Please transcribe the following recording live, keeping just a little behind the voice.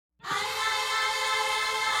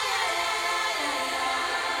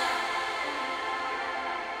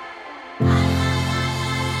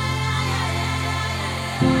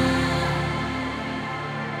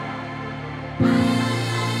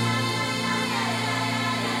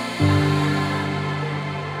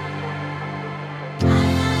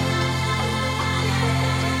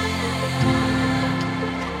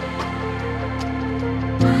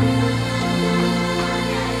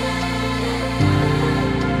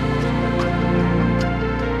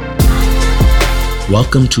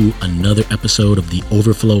Welcome to another episode of the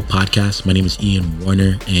Overflow Podcast. My name is Ian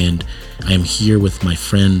Warner, and I am here with my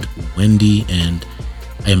friend Wendy, and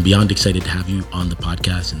I am beyond excited to have you on the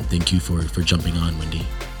podcast, and thank you for jumping on, Wendy.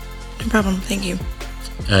 No problem. Thank you.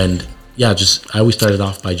 And yeah, I always started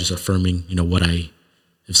off by just affirming, what I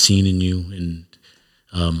have seen in you, and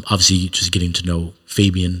obviously just getting to know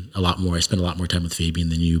Fabian a lot more. I spent a lot more time with Fabian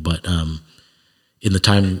than you, but in the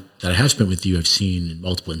time that I have spent with you, I've seen in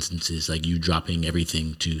multiple instances, like you dropping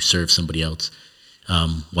everything to serve somebody else.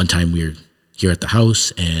 One time we were here at the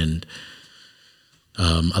house, and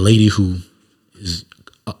a lady who is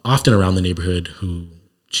often around the neighborhood,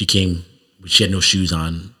 she had no shoes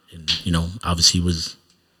on, and, obviously was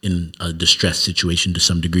in a distressed situation to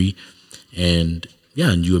some degree. And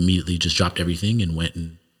you immediately just dropped everything and went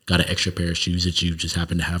and got an extra pair of shoes that you just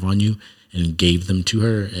happened to have on you and gave them to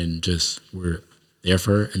her, and just were there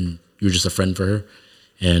for her, and you were just a friend for her.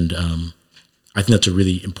 And I think that's a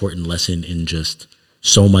really important lesson in just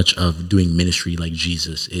so much of doing ministry like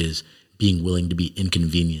Jesus is being willing to be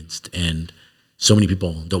inconvenienced. And so many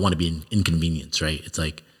people don't want to be inconvenienced, right? It's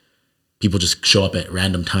like people just show up at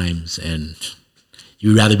random times and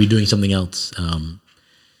you'd rather be doing something else. And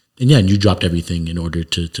you dropped everything in order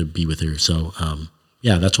to be with her. So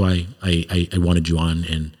that's why I wanted you on.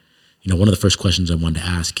 And, one of the first questions I wanted to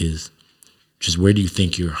ask is, just where do you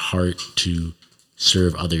think your heart to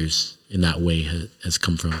serve others in that way has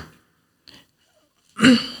come from?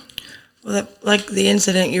 Well, like the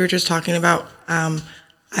incident you were just talking about,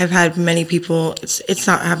 I've had many people. It's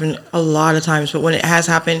not happened a lot of times, but when it has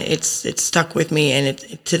happened, it's stuck with me, and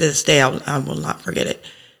to this day I will not forget it.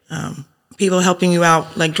 People helping you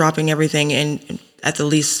out, like dropping everything, and at the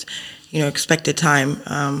least, expected time.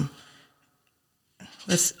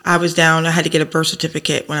 I was down. I had to get a birth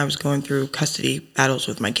certificate when I was going through custody battles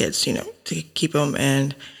with my kids, to keep them.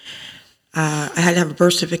 And I had to have a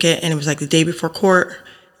birth certificate, and it was like the day before court.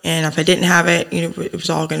 And if I didn't have it, it was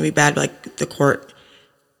all going to be bad. Like the court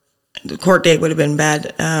date would have been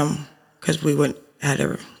bad because we wouldn't had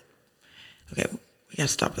ever. Okay, we got to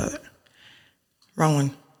stop that. Wrong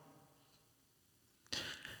one.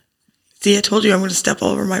 See, I told you I'm going to step all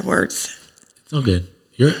over my words. It's all good.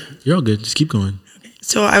 You're all good. Just keep going.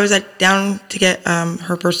 So I was down to get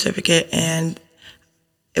her birth certificate, and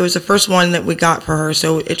it was the first one that we got for her,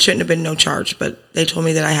 so it shouldn't have been no charge, but they told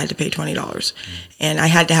me that I had to pay $20, and I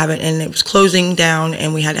had to have it, and it was closing down,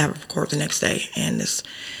 and we had to have it for court the next day. And this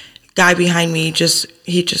guy behind me just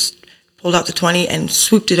pulled out the 20 and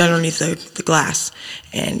swooped it underneath the glass,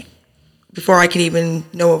 and before I could even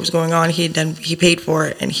know what was going on, he paid for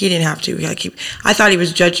it, and he didn't have to. I thought he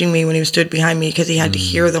was judging me when he stood behind me because he had to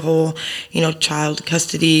hear the whole, child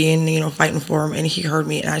custody and, fighting for him. And he heard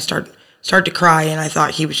me, and I started to cry, and I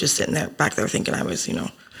thought he was just sitting back there thinking I was,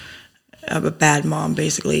 a bad mom,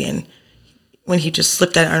 basically. And when he just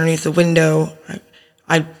slipped that underneath the window,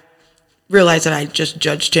 I realized that I just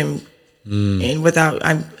judged him, and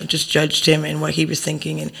I just judged him and what he was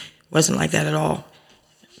thinking, and it wasn't like that at all.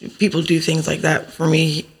 People do things like that for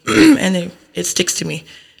me, and it sticks to me.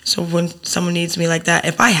 So when someone needs me like that,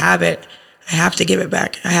 if I have it, I have to give it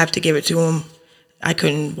back. I have to give it to them. I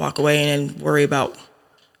couldn't walk away and worry about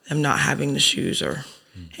them not having the shoes.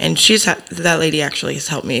 And that lady actually has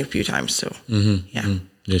helped me a few times. So yeah,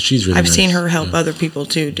 she's really. I've nice. seen her help other people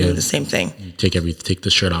too do the same thing. Take the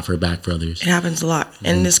shirt off her back for others. It happens a lot.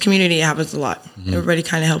 In this community, it happes a lot. Everybody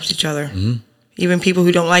kind of helps each other. Even people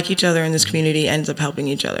who don't like each other in this community ends up helping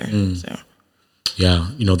each other. So, yeah,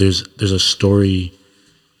 there's a story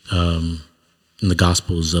in the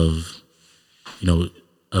Gospels of,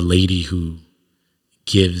 a lady who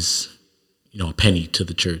gives, a penny to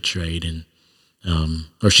the church, right? And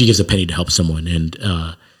or she gives a penny to help someone, and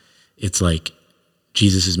it's like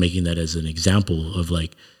Jesus is making that as an example of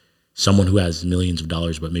like someone who has millions of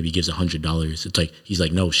dollars but maybe gives $100. It's like he's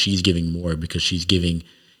like, no, she's giving more because she's giving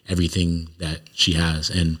everything that she has.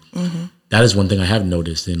 And that is one thing I have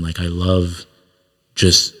noticed. And like, I love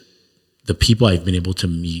just the people I've been able to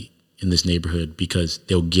meet in this neighborhood because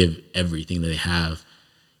they'll give everything that they have,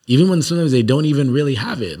 even when sometimes they don't even really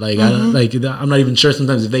have it. Like, I'm not even sure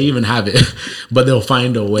sometimes if they even have it, but they'll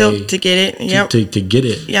find a way to get it. Yep. To get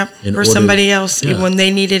it. Yep. For somebody else. Yeah. When they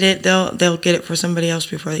needed it, they'll get it for somebody else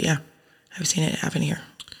before. Yeah. I've seen it happen here.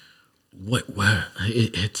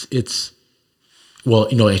 It's well,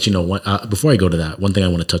 actually, no. Before I go to that, one thing I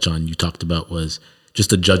want to touch on you talked about was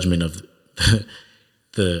just the judgment of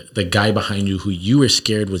the guy behind you who you were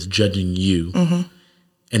scared was judging you,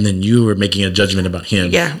 and then you were making a judgment about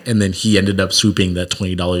him, and then he ended up swooping that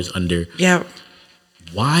 $20 under. Yeah.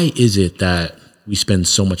 Why is it that we spend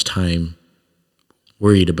so much time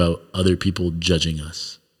worried about other people judging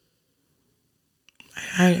us?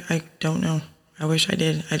 I don't know. I wish I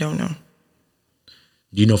did. I don't know.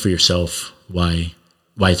 Do you know for yourself why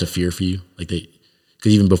it's a fear for you? Like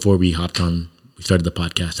because even before we started the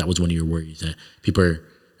podcast, that was one of your worries, that people are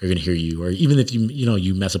going to hear you, or even if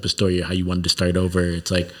you mess up a story or how you wanted to start over, it's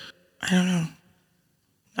like, I don't know.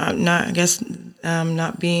 I guess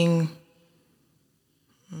not being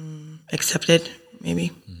accepted, maybe.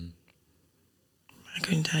 Mm-hmm. I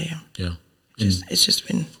couldn't tell you. Yeah. It's just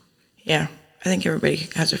been, yeah. I think everybody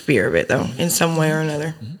has a fear of it, though, in some way or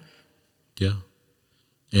another. Mm-hmm. Yeah.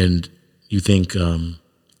 And you think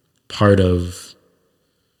part of,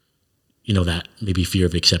 that maybe fear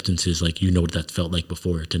of acceptance is like, what that felt like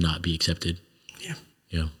before, to not be accepted. Yeah.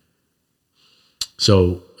 Yeah.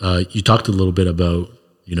 So you talked a little bit about,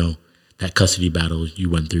 that custody battle you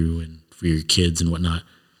went through and for your kids and whatnot.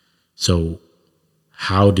 So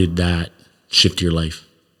how did that shift your life?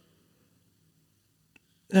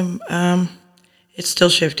 It's still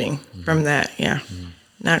shifting from that. Yeah. Mm-hmm.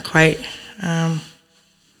 Not quite. I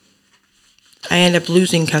ended up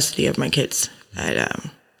losing custody of my kids.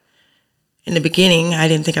 In the beginning, I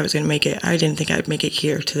didn't think I was going to make it. I didn't think I'd make it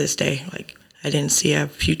here to this day. Like, I didn't see a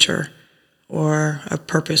future or a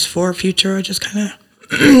purpose for a future. I just kind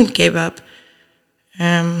of gave up.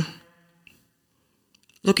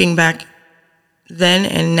 Looking back then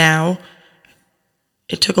and now,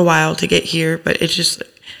 it took a while to get here, but it's just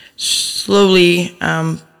slowly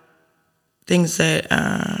things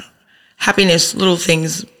that happiness, little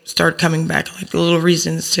things start coming back, like the little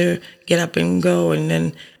reasons to get up and go, and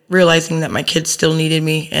then realizing that my kids still needed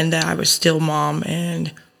me and that I was still mom,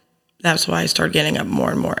 and that's why I started getting up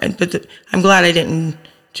more and more. I'm glad I didn't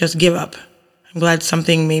just give up. I'm glad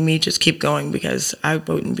something made me just keep going, because I'm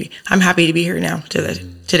happy to be here now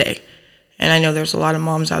today. And I know there's a lot of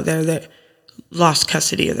moms out there that lost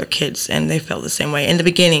custody of their kids, and they felt the same way in the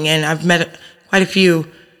beginning. And I've met quite a few,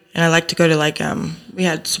 and I like to go to we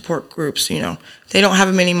had support groups, They don't have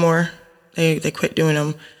them anymore. They quit doing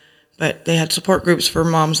them. But they had support groups for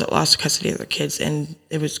moms that lost custody of their kids, and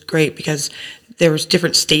it was great because there was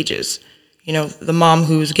different stages. The mom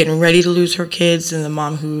who was getting ready to lose her kids, and the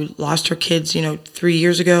mom who lost her kids, 3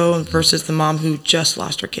 years ago, versus the mom who just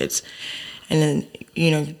lost her kids. And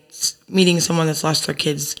then, meeting someone that's lost their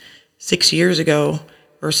kids 6 years ago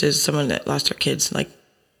versus someone that lost their kids like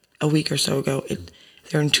a week or so ago,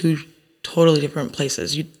 they're in two totally different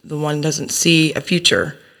places. The one doesn't see a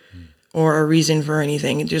future or a reason for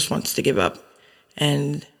anything. It just wants to give up.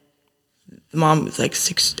 And the mom was like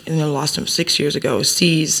lost him 6 years ago,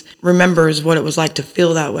 remembers what it was like to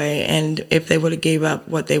feel that way, and if they would have gave up,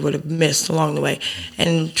 what they would have missed along the way.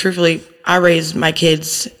 And truthfully, I raised my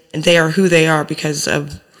kids, and they are who they are because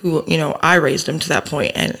of who, I raised them to that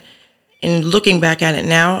point. And in looking back at it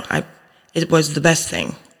now, it was the best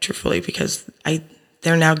thing, truthfully, because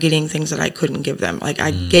they're now getting things that I couldn't give them. Like,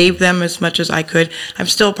 I gave them as much as I could. I'm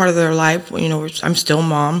still part of their life. I'm still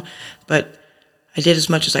mom, but I did as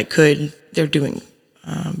much as I could. They're doing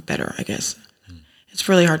better, I guess. It's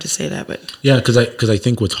really hard to say that, but yeah, because I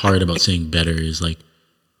think what's hard about saying better is like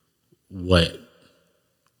what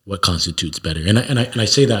constitutes better, and I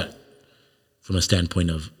say that from a standpoint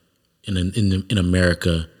of in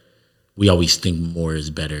America, we always think more is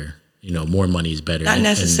better. More money is better. Not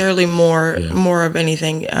necessarily more of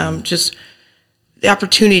anything. Just the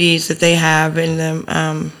opportunities that they have in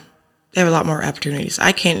them. They have a lot more opportunities.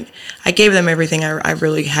 I gave them everything I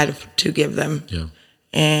really had to give them. Yeah.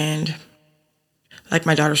 And like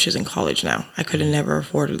my daughter, she's in college now. I could have never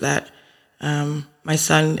afforded that. My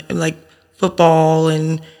son, like football,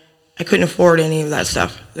 and I couldn't afford any of that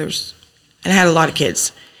stuff. And I had a lot of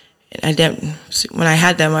kids. And when I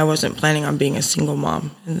had them, I wasn't planning on being a single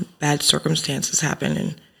mom. And bad circumstances happened,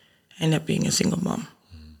 and I ended up being a single mom.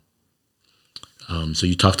 So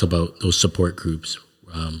you talked about those support groups.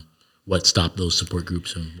 What stopped those support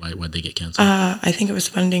groups, and why'd they get canceled? I think it was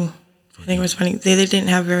funding. They didn't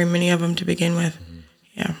have very many of them to begin with. Mm-hmm.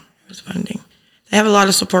 Yeah, it was funding. They have a lot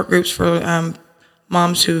of support groups for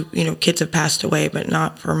moms who, kids have passed away, but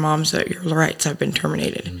not for moms that your rights have been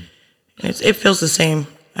terminated. Mm-hmm. And it feels the same.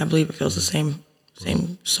 I believe it feels the same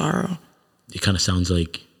sorrow. It kind of sounds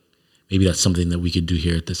like maybe that's something that we could do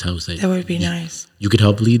here at this house. That would be nice. You could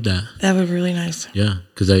help lead that. That would be really nice. Yeah,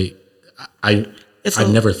 because I've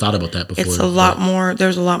never thought about that before. It's a lot more.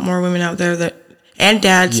 There's a lot more women out there and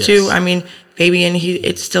dads too. I mean, Fabian,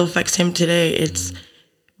 it still affects him today. It's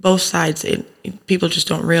both sides. People just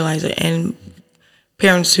don't realize it. And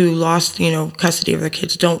parents who lost, custody of their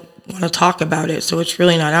kids don't want to talk about it. So it's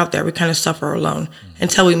really not out there. We kind of suffer alone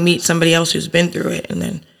until we meet somebody else who's been through it. And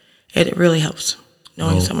then it really helps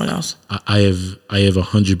knowing No, someone else. I have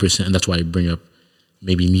 100%, and that's why I bring up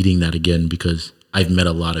maybe needing that again, because I've met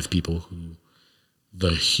a lot of people who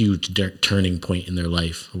the huge turning point in their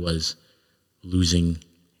life was losing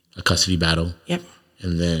a custody battle. Yep.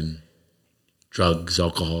 And then drugs,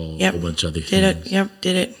 alcohol, Yep. a whole bunch of other Did things. it. Yep.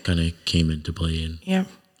 Did it. Kind of came into play. And Yep.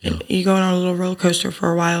 you know, And you go on a little roller coaster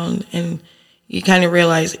for a while, and you kind of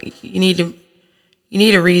realize you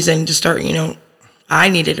need a reason to start. I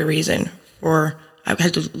needed a reason I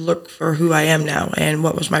had to look for who I am now and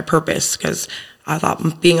what was my purpose, because I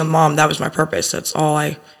thought being a mom, that was my purpose. That's all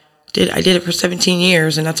I did. I did it for 17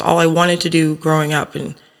 years, and that's all I wanted to do growing up.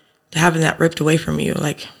 And to having that ripped away from you,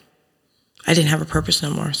 like, I didn't have a purpose no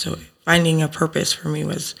more. So finding a purpose for me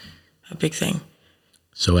was a big thing.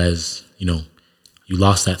 so as you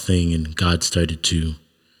lost that thing, and God started to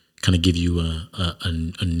kind of give you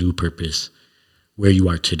a new purpose. Where you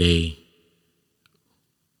are today,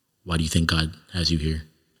 why do you think God has you here?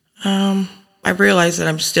 I realize that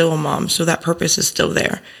I'm still a mom, so that purpose is still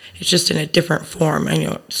there. It's just in a different form. I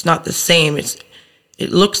know it's not the same. It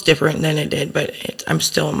looks different than it did, but I'm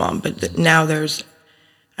still a mom. But now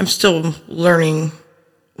I'm still learning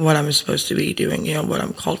what I'm supposed to be doing, what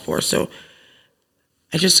I'm called for. So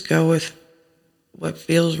I just go with what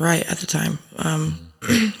feels right at the time.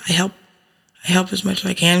 I help as much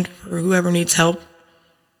as I can for whoever needs help.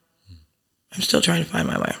 I'm still trying to find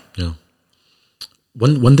my way. Yeah.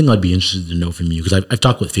 One thing I'd be interested to know from you, because I've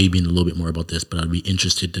talked with Fabian a little bit more about this, but I'd be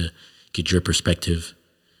interested to get your perspective.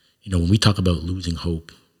 When we talk about losing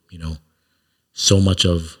hope, so much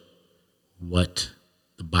of what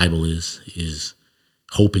the Bible is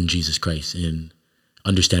hope in Jesus Christ, and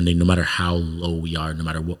understanding no matter how low we are, no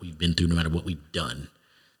matter what we've been through, no matter what we've done,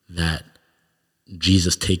 that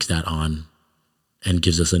Jesus takes that on and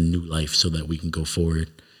gives us a new life so that we can go forward.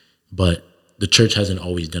 But the church hasn't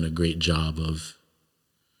always done a great job of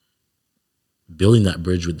building that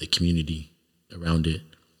bridge with the community around it.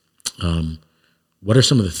 What are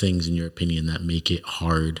some of the things, in your opinion, that make it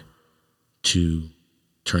hard to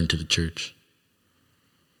turn to the church?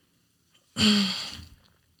 I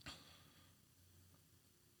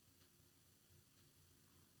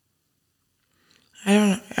don't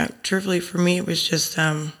know. Truthfully, for me, it was just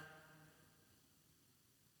I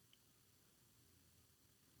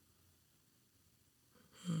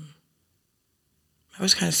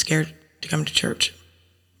was kind of scared to come to church,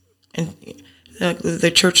 and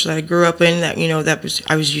the church that I grew up in,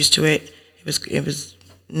 I was used to it. It was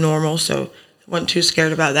normal, so I wasn't too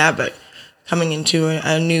scared about that. But coming into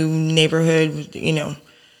a new neighborhood,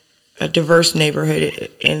 a diverse neighborhood,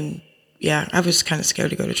 and yeah, I was kind of scared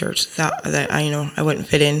to go to church. Thought that I wouldn't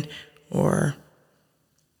fit in, or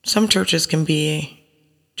some churches can be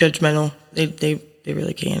judgmental. They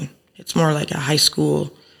really can. It's more like a high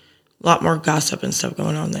school. A lot more gossip and stuff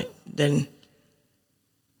going on than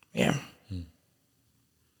yeah.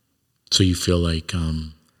 So you feel like,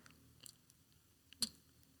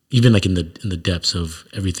 even like in the depths of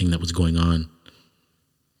everything that was going on,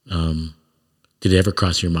 did it ever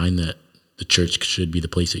cross your mind that the church should be the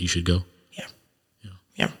place that you should go?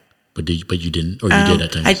 Yeah. But you didn't, or you did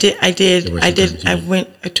at times? I did. I did.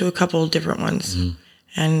 went to a couple of different ones,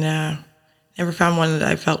 and never found one that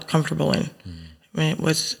I felt comfortable in. I mean, it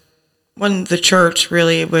was the church,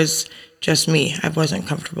 really, it was just me. I wasn't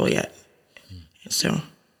comfortable yet. So,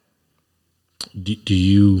 do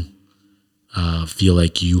you feel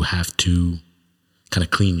like you have to kind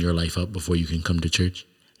of clean your life up before you can come to church?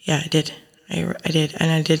 Yeah, I did. I did,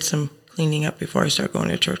 and I did some cleaning up before I started going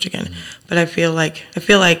to church again. But I feel like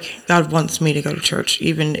God wants me to go to church,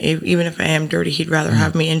 even if I am dirty. He'd rather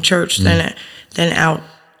have me in church than out.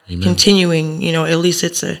 Amen. Continuing. At least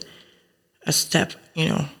it's a step.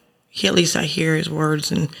 At least I hear his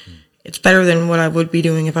words, and it's better than what I would be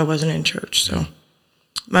doing if I wasn't in church. So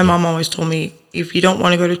my mom always told me, if you don't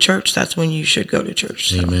want to go to church, that's when you should go to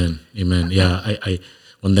church. So. Amen. Yeah, I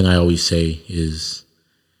one thing I always say is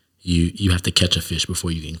you have to catch a fish before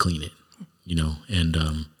you can clean it,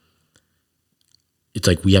 and it's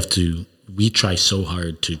like we try so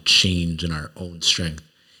hard to change in our own strength,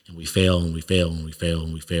 and we fail and we fail and we fail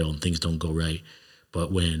and we fail, and things don't go right.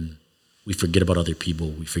 But when we forget about other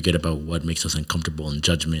people, we forget about what makes us uncomfortable and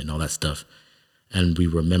judgment and all that stuff. And we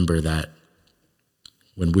remember that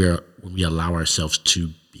when we allow ourselves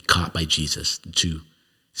to be caught by Jesus, to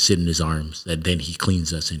sit in his arms, that then he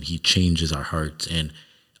cleans us and he changes our hearts, and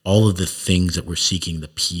all of the things that we're seeking, the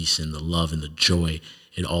peace and the love and the joy,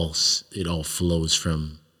 it all flows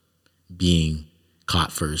from being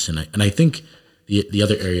caught first. And I think the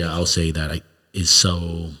other area I'll say that is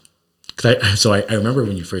so. I remember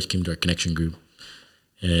when you first came to our connection group,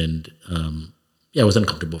 and yeah, it was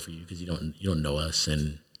uncomfortable for you because you don't know us,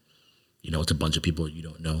 and it's a bunch of people you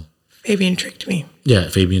don't know. Fabian tricked me. Yeah,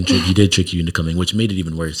 he did trick you into coming, which made it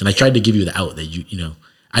even worse. And I tried to give you the out that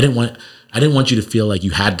I didn't want you to feel like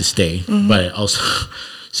you had to stay, but I also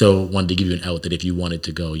so wanted to give you an out that if you wanted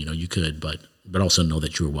to go, you could, but also know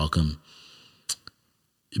that you were welcome.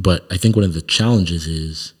 But I think one of the challenges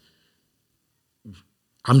is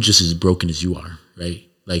I'm just as broken as you are, right?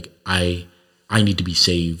 Like I need to be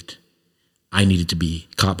saved. I needed to be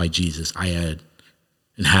caught by Jesus. I had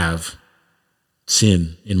and have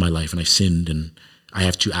sin in my life, and I sinned, and I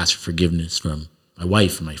have to ask for forgiveness from my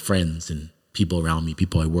wife and my friends and people around me,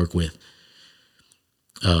 people I work with.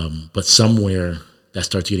 But somewhere that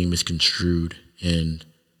starts getting misconstrued, and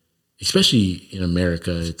especially in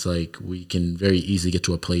America, it's like we can very easily get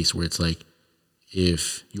to a place where it's like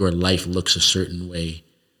if your life looks a certain way,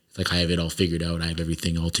 it's like I have it all figured out, I have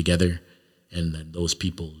everything all together, and then those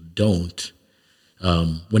people don't.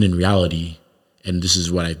 When in reality, and this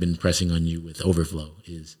is what I've been pressing on you with Overflow,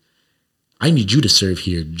 is I need you to serve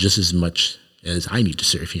here just as much as I need to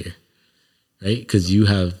serve here, right? Because you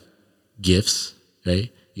have gifts,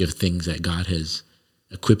 right? You have things that God has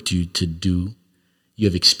equipped you to do. You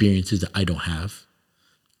have experiences that I don't have.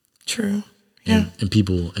 True. Yeah. And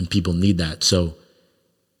people need that. So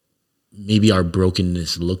maybe our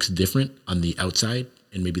brokenness looks different on the outside,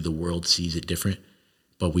 and maybe the world sees it different,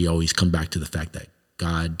 but we always come back to the fact that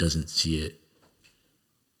God doesn't see it.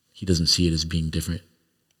 He doesn't see it as being different.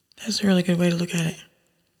 That's a really good way to look at it.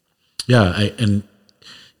 Yeah,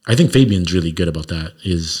 I think Fabian's really good about that.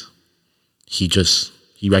 Is he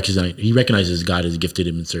recognizes God has gifted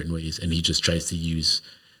him in certain ways, and he just tries to use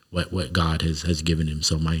what God has given him.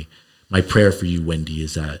 So my prayer for you, Wendy,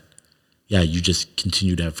 is that you just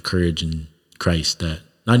continue to have courage in Christ, that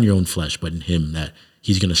not in your own flesh, but in Him, that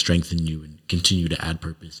He's going to strengthen you and continue to add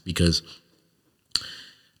purpose. Because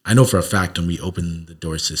I know for a fact when we open the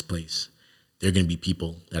doors to this place, there are going to be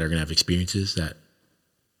people that are going to have experiences that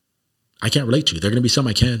I can't relate to. There are going to be some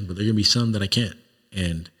I can, but there are going to be some that I can't.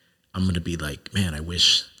 And I'm going to be like, man, I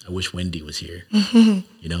wish Wendy was here,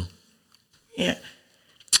 Yeah.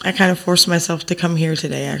 I kind of forced myself to come here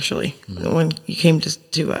today, actually, when you came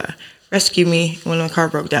to rescue me when my car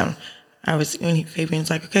broke down. Fabian's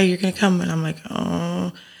like, okay, you're going to come. And I'm like,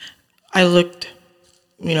 oh. I looked,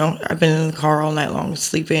 I've been in the car all night long,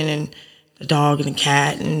 sleeping, and the dog and the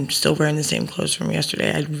cat, and still wearing the same clothes from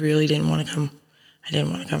yesterday. I really didn't want to come. I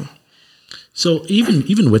didn't want to come. So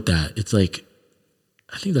even with that, it's like,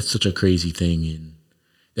 I think that's such a crazy thing, and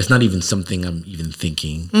it's not even something I'm even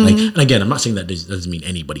thinking. Like, and again, I'm not saying that doesn't mean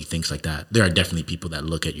anybody thinks like that. There are definitely people that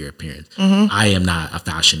look at your appearance. I am not a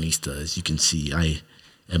fashionista, as you can see. I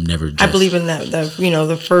am never dressed. I believe in that.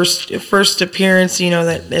 The first appearance.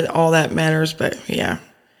 That all that matters. But yeah.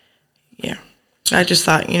 I just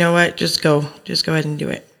thought, you know what? Just go ahead and do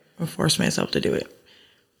it. I'll force myself to do it.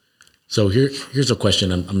 So here's a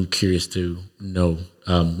question I'm curious to know.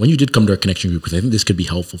 When you did come to our connection group, because I think this could be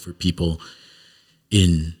helpful for people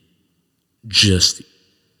in just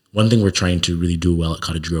one thing we're trying to really do well at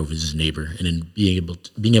Cottage Grove is neighbor, and in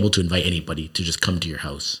being able to invite anybody to just come to your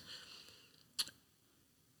house.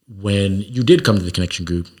 When you did come to the connection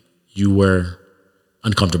group, you were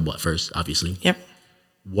uncomfortable at first, obviously. Yep.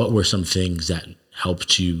 What were some things that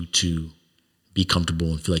helped you to be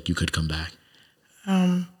comfortable and feel like you could come back?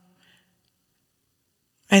 I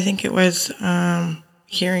think it was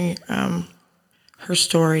hearing her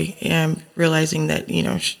story and realizing that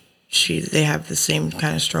they have the same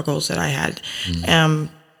kind of struggles that I had.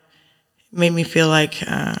 Made me feel like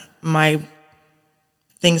my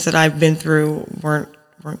things that I've been through weren't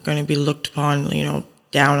going to be looked upon,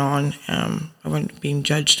 down on. I wasn't being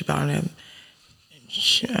judged about it.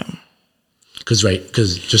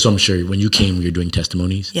 Because just so I'm sure, when you came, you were doing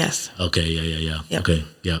testimonies? Yes. Okay, yeah. Yep. Okay,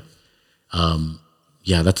 yeah. I'm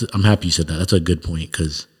happy you said that. That's a good point,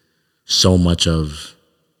 because so much of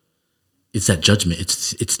it's that judgment.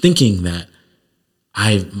 It's thinking that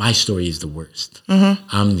my story is the worst.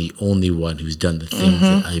 I'm the only one who's done the things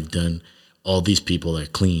that I've done. All these people are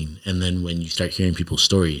clean. And then when you start hearing people's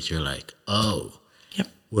stories, you're like, oh, yep.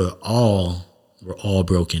 we're all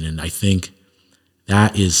broken. And I think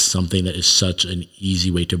that is something that is such an easy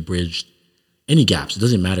way to bridge any gaps. It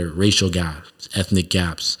doesn't matter, racial gaps, ethnic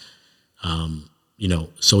gaps,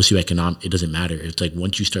 socioeconomic, it doesn't matter. It's like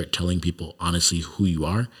once you start telling people honestly who you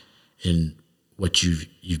are and what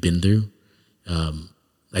you've been through,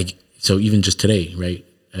 so even just today, right?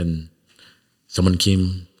 And someone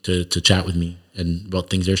came to chat with me and about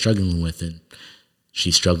things they're struggling with, and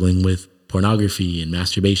she's struggling with pornography and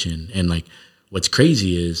masturbation. And like, what's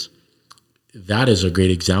crazy is that is a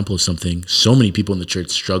great example of something so many people in the church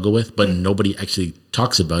struggle with, but nobody actually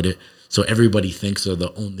talks about it. So everybody thinks they're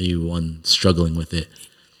the only one struggling with it.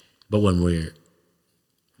 But when we're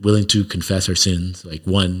willing to confess our sins, like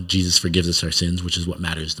one, Jesus forgives us our sins, which is what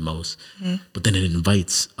matters the most. But then it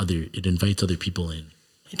invites other people in.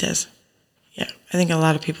 It does. Yeah. I think a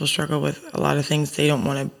lot of people struggle with a lot of things they don't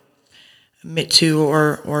want to admit to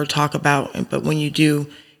or talk about. But when you do,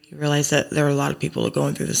 you realize that there are a lot of people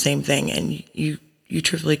going through the same thing, and you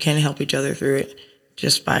truthfully can help each other through it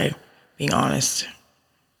just by being honest.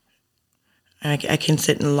 I can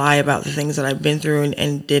sit and lie about the things that I've been through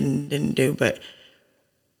and didn't do, but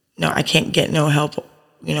no, I can't get no help.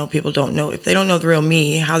 People don't know. If they don't know the real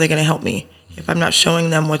me, how are they going to help me? If I'm not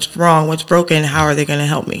showing them what's wrong, what's broken, how are they going to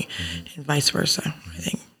help me? And vice versa, I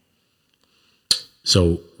think.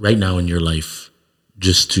 So right now in your life,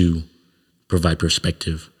 just to provide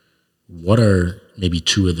perspective, what are maybe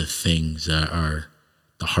two of the things that are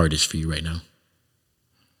the hardest for you right now?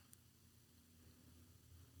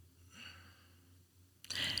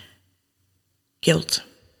 Guilt.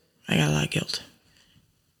 I got a lot of guilt.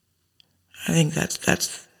 I think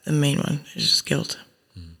that's the main one. It's just guilt.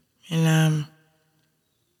 And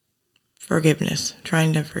forgiveness.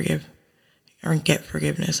 Trying to forgive or get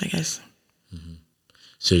forgiveness, I guess.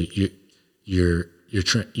 So you're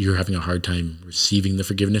having a hard time receiving the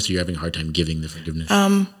forgiveness, or you're having a hard time giving the forgiveness?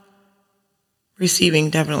 Receiving,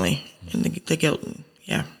 definitely. And the guilt,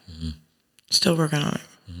 yeah. Still working on it.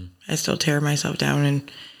 I still tear myself down,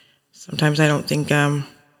 and sometimes I don't think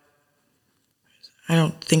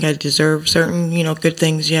I deserve certain, good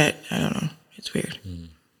things yet. I don't know. It's weird.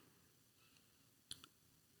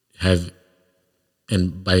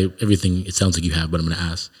 And by everything, it sounds like you have, but I'm going to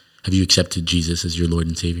ask, have you accepted Jesus as your Lord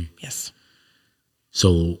and Savior? Yes.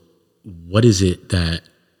 So what is it that,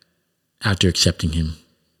 after accepting him,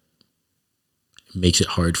 makes it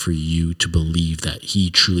hard for you to believe that he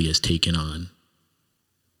truly has taken on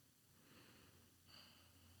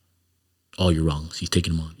all your wrongs? He's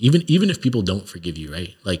taken them on. Even if people don't forgive you,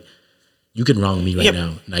 right? Like, you can wrong me right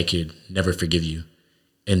now, and I could never forgive you.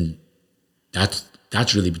 And that's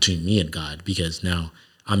really between me and God, because now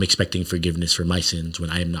I'm expecting forgiveness for my sins when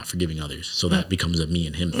I am not forgiving others. So that becomes a me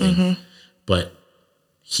and him thing. But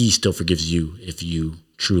he still forgives you if you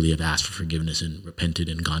truly have asked for forgiveness and repented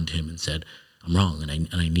and gone to him and said, I'm wrong and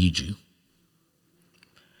I need you.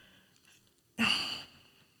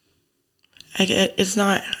 It's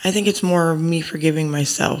not. I think it's more me forgiving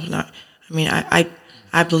myself.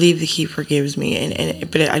 I believe that he forgives me,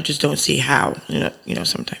 but I just don't see how.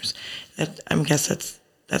 Sometimes I guess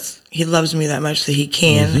that's he loves me that much that he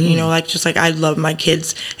can. Just like I love my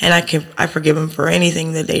kids, and I forgive them for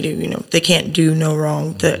anything that they do. They can't do no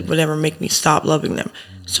wrong that would ever make me stop loving them.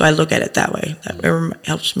 So I look at it that way. That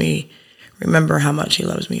helps me remember how much he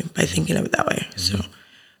loves me by thinking of it that way. So.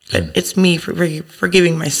 But it's me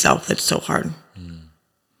forgiving myself that's so hard.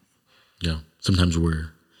 Yeah. Sometimes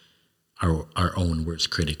we're our own worst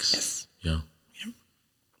critics. Yes. Yeah. Yep.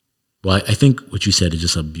 Well, I think what you said is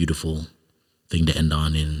just a beautiful thing to end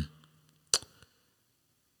on, in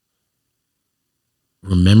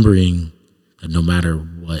remembering that no matter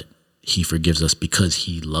what, he forgives us because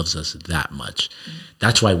he loves us that much.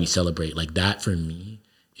 That's why we celebrate. Like, that for me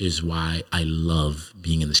is why I love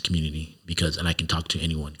being in this community, and I can talk to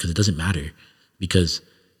anyone, because it doesn't matter, because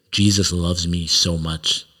Jesus loves me so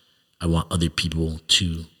much. I want other people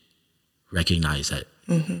to recognize that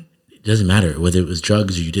it doesn't matter whether it was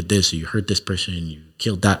drugs, or you did this, or you hurt this person, you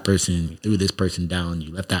killed that person, you threw this person down,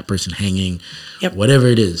 you left that person hanging, whatever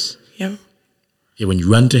it is. Yep. Yeah, when you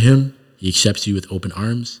run to him, he accepts you with open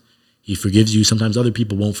arms. He forgives you. Sometimes other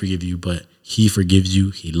people won't forgive you, but he forgives you.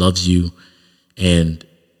 He loves you.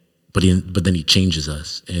 But then he changes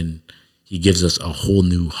us, and he gives us a whole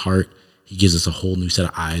new heart. He gives us a whole new set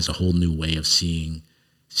of eyes, a whole new way of seeing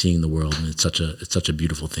the world. And it's such a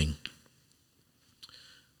beautiful thing.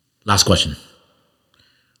 Last question.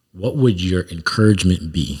 What would your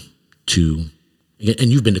encouragement be to,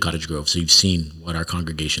 and you've been to Cottage Grove, so you've seen what our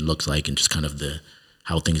congregation looks like and just kind of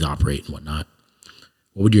how things operate and whatnot.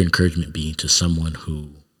 What would your encouragement be to someone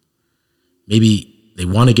who maybe they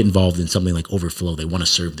want to get involved in something like Overflow, they want to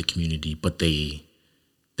serve the community, but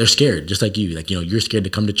they're scared, just like you. Like, you're scared to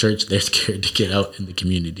come to church, they're scared to get out in the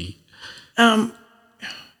community. I'd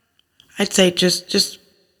say just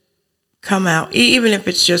come out, even if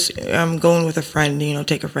it's just going with a friend.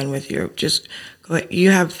 Take a friend with you. Just go ahead.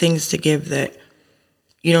 You have things to give that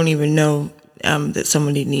you don't even know that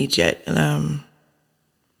somebody needs yet. I don't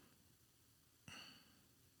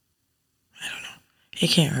know. It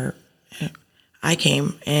can't hurt. I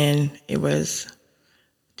came, and it was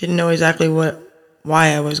didn't know exactly why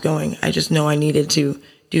I was going. I just know I needed to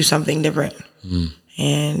do something different.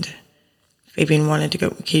 And Fabian wanted to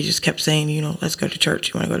go. He just kept saying, let's go to church.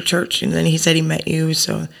 You want to go to church? And then he said he met you.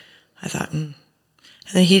 So I thought, And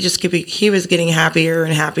then he was getting happier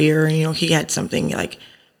and happier. And, he had something like,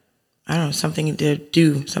 I don't know, something to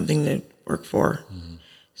do, something to work for.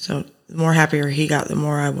 So the more happier he got, the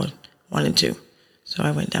more I wanted to. So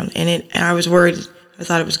I went down. And I was worried. I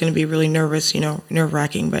thought it was going to be really nervous,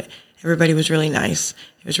 nerve-wracking. But everybody was really nice.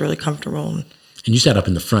 It was really comfortable. And you sat up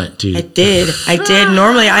in the front, too. I did.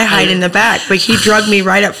 Normally I hide in the back, but he drugged me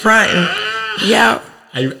right up front. And yeah.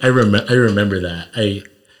 I remember that.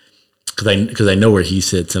 Because I know where he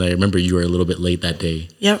sits, and I remember you were a little bit late that day.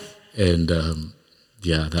 Yep. And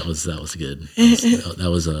that was good. That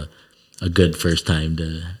was a good first time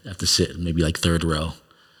to have to sit maybe like third row.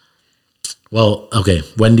 Well, okay,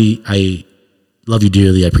 Wendy, I love you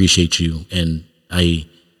dearly. I appreciate you, and I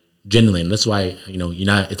genuinely, and that's why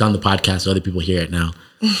it's on the podcast, so other people hear it now.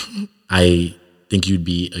 I think you'd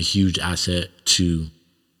be a huge asset to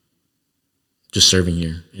just serving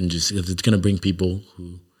here, and just if it's going to bring people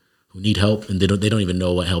who need help and they don't even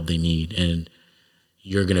know what help they need, and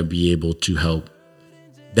you're going to be able to help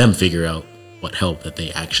them figure out what help that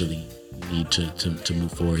they actually need to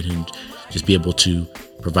move forward, and just be able to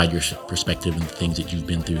provide your perspective and the things that you've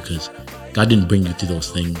been through, because God didn't bring you through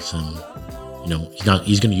those things, and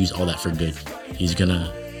he's going to use all that for good. He's going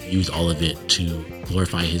to use all of it to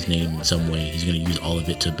glorify his name in some way. He's going to use all of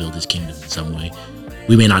it to build his kingdom in some way.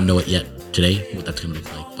 We may not know it yet today, what that's going to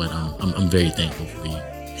look like, but I'm very thankful for you.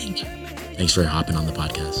 Thank you. Thanks for hopping on the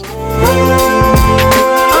podcast.